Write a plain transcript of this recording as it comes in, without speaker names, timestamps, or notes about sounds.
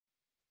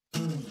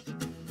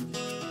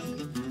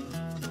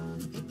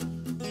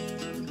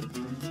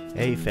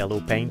Hey fellow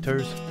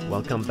painters,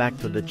 welcome back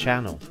to the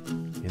channel.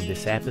 In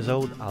this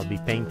episode, I'll be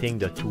painting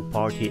the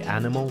two-party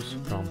animals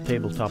from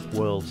Tabletop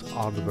World's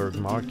Altburg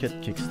Market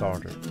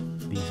Kickstarter.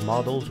 These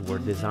models were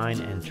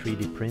designed and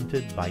 3D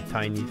printed by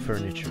Tiny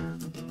Furniture.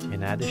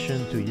 In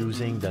addition to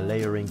using the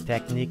layering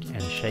technique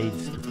and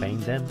shades to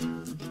paint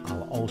them,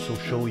 I'll also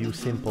show you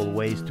simple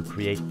ways to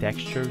create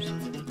textures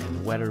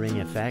and weathering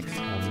effects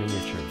on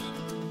miniatures.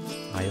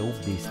 I hope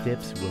these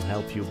tips will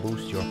help you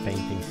boost your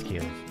painting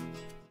skills.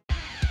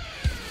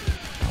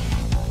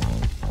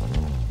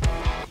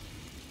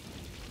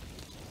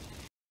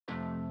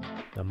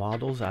 The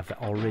models have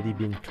already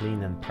been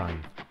cleaned and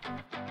primed.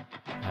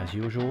 As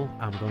usual,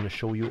 I'm going to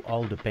show you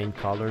all the paint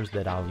colors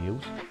that I'll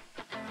use.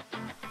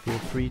 Feel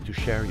free to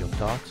share your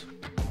thoughts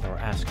or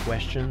ask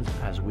questions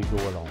as we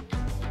go along.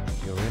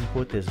 Your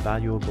input is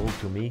valuable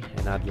to me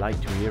and I'd like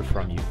to hear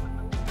from you.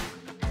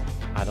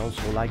 I'd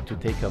also like to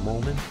take a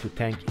moment to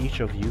thank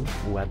each of you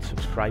who had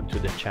subscribed to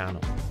the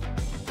channel.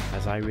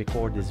 As I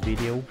record this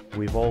video,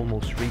 we've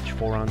almost reached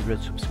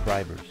 400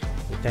 subscribers.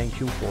 So thank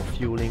you for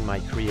fueling my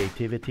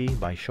creativity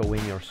by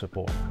showing your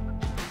support.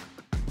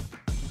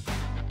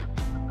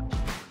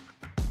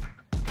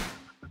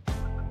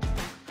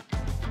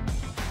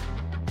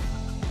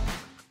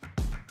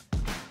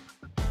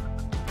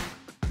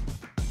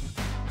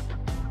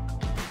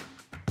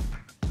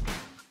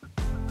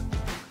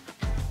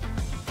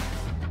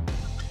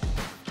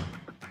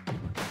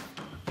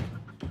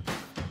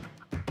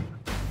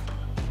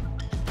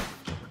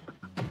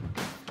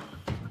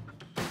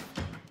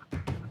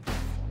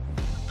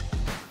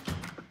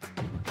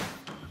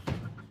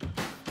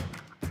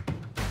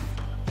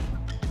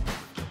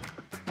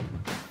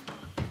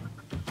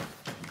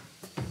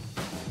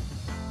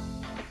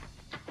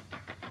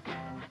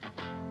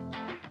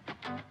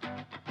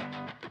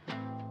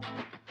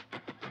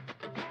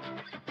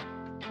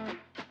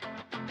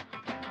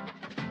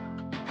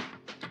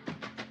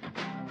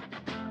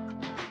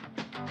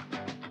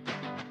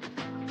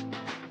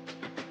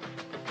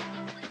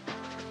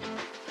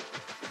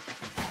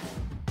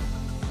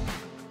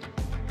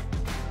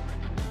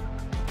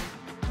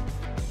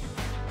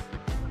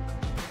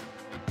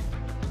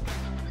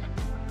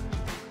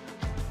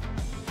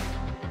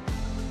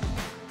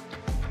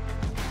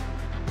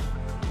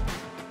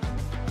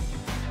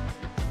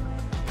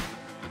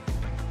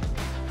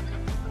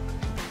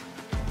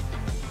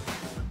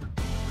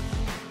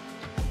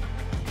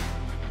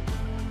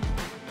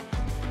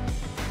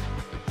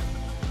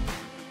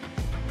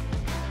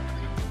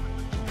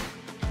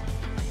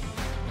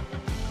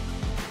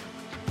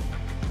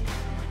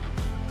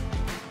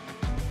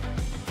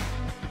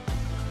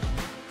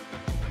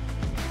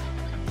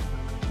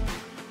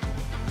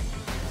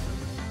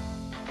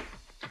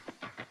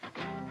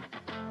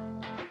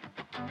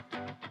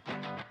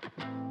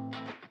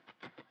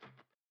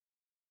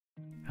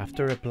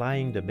 After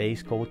applying the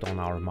base coat on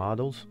our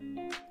models,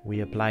 we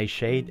apply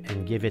shade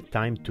and give it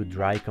time to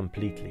dry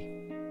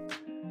completely.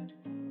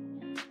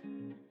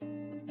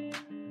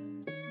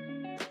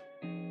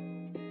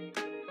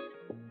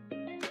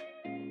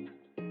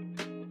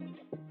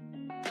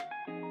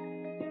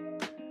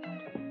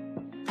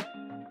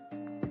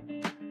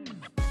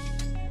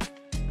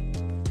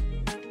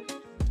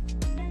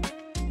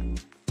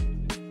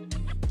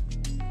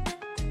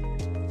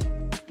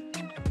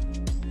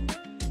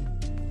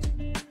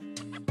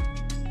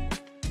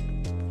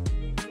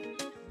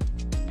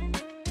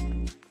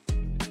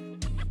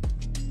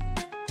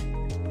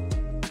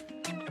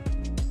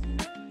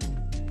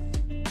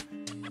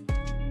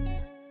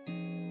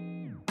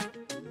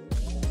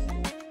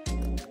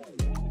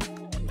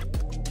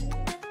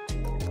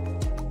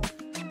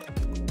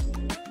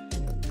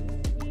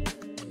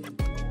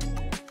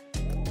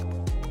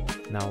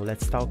 Now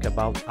let's talk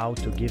about how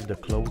to give the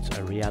clothes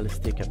a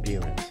realistic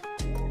appearance.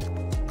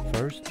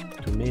 First,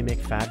 to mimic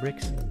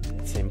fabrics,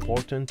 it's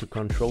important to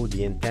control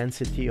the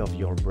intensity of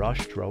your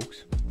brush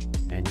strokes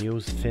and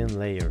use thin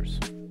layers.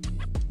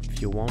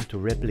 If you want to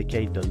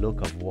replicate the look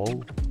of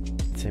wool,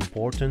 it's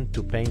important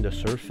to paint the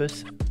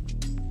surface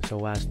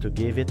so as to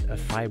give it a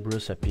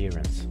fibrous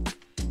appearance.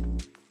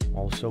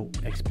 Also,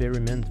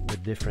 experiment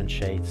with different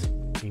shades,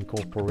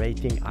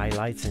 incorporating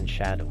highlights and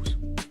shadows.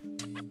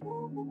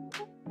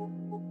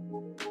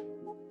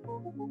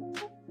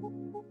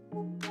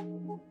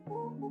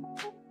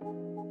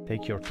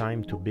 Take your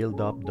time to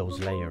build up those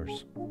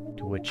layers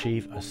to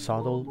achieve a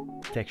subtle,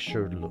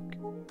 textured look.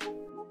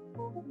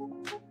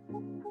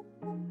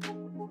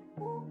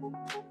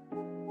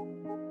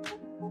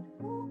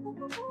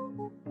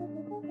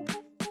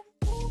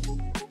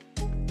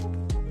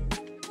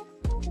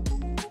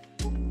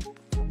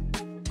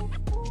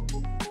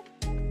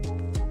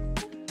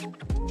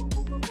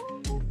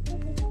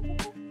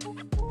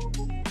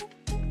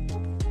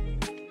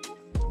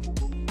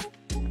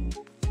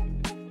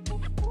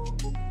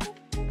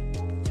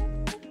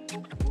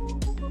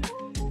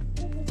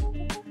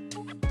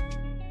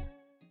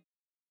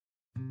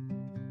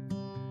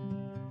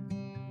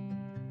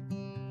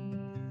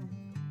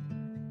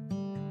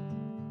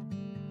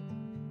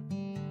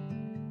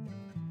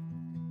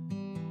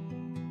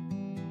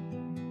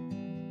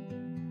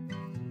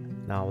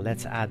 Now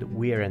let's add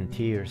wear and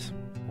tears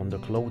on the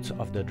clothes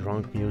of the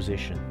drunk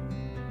musician.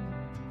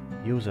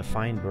 Use a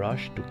fine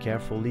brush to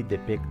carefully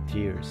depict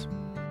tears,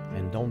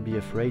 and don't be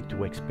afraid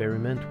to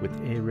experiment with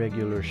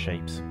irregular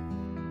shapes.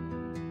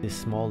 This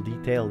small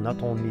detail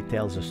not only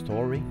tells a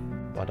story,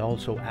 but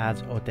also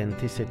adds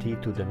authenticity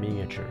to the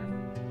miniature.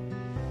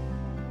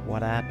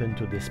 What happened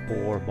to this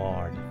poor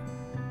bard?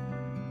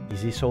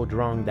 Is he so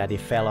drunk that he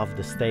fell off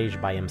the stage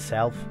by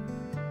himself?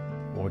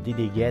 Or did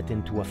he get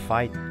into a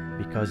fight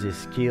because his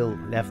skill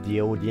left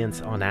the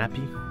audience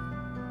unhappy?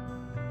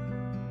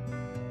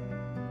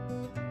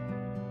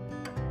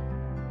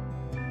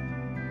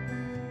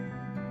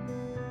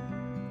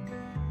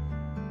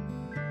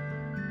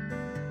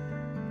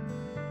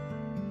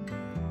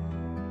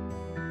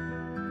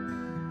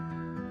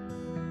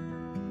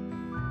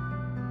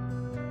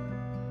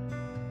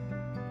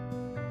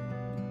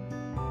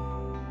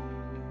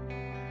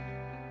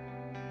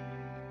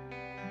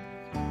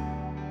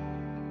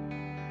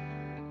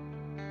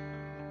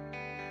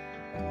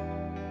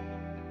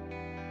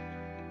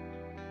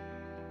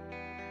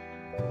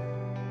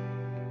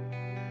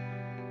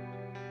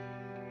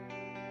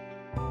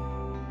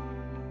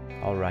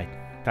 Alright,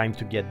 time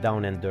to get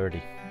down and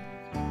dirty.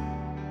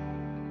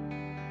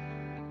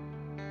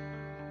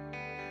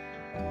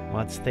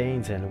 Mud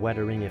stains and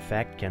weathering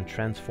effect can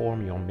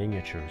transform your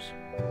miniatures.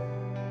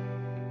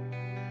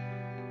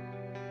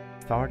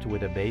 Start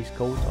with a base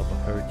coat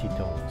of earthy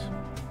tones.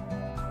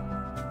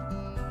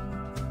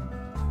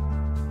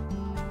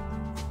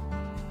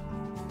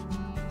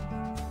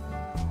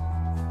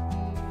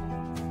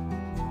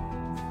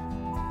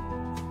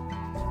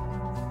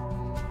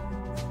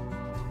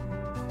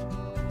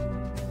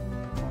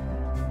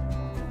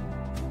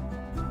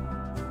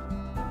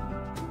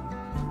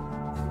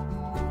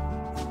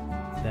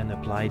 Then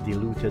apply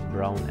diluted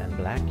brown and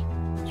black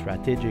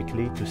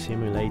strategically to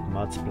simulate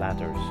mud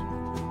splatters.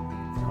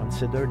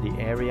 Consider the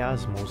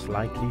areas most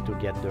likely to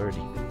get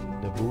dirty,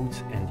 the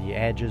boots and the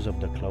edges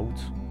of the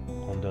clothes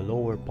on the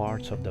lower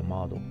parts of the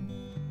model.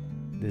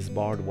 This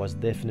bard was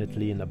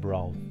definitely in a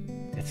brawl.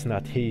 It's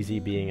not easy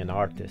being an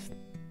artist.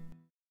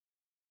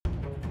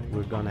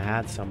 We're gonna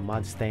add some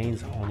mud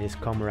stains on his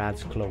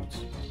comrade's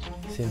clothes,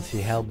 since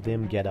he helped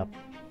him get up.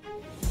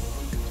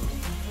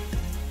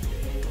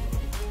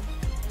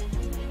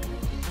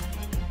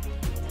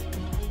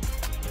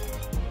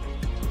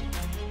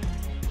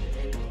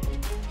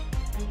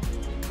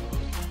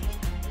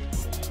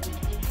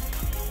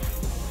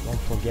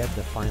 Don't forget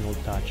the final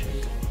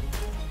touches.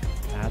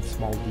 Add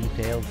small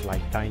details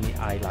like tiny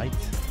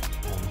highlights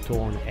on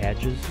torn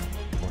edges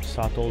or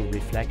subtle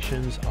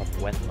reflections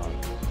of wet mud.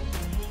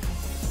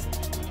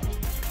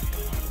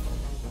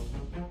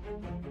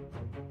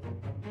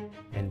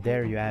 And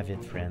there you have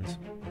it, friends.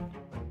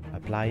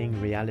 Applying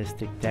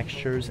realistic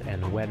textures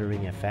and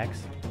weathering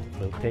effects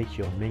will take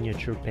your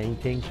miniature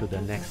painting to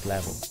the next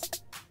level.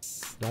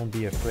 Don't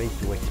be afraid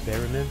to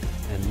experiment,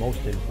 and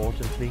most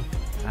importantly,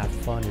 have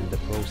fun in the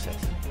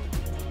process.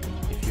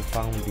 If you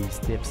found these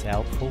tips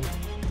helpful,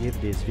 give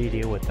this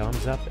video a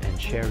thumbs up and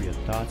share your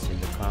thoughts in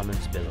the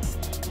comments below.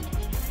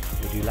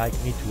 Would you like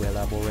me to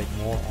elaborate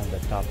more on the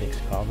topics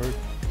covered,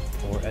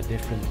 or a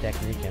different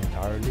technique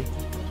entirely?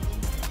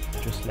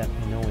 Just let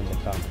me know in the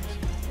comments.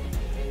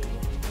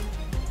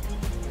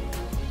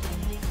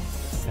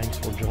 Thanks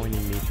for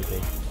joining me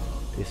today.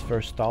 This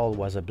first stall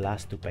was a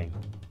blast to paint.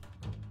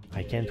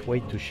 I can't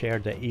wait to share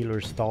the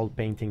Healer stall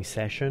painting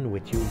session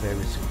with you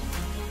very soon.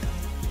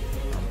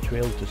 I'm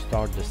thrilled to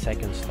start the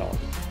second stall,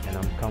 and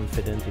I'm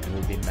confident it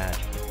will be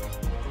magic.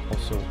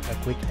 Also, a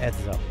quick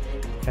heads up,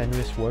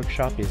 Fenris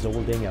Workshop is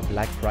holding a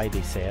Black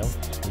Friday sale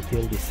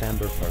until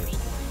December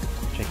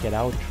 1st. Check it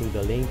out through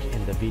the link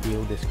in the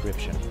video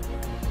description.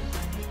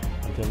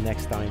 Until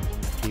next time,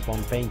 keep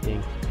on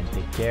painting and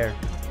take care.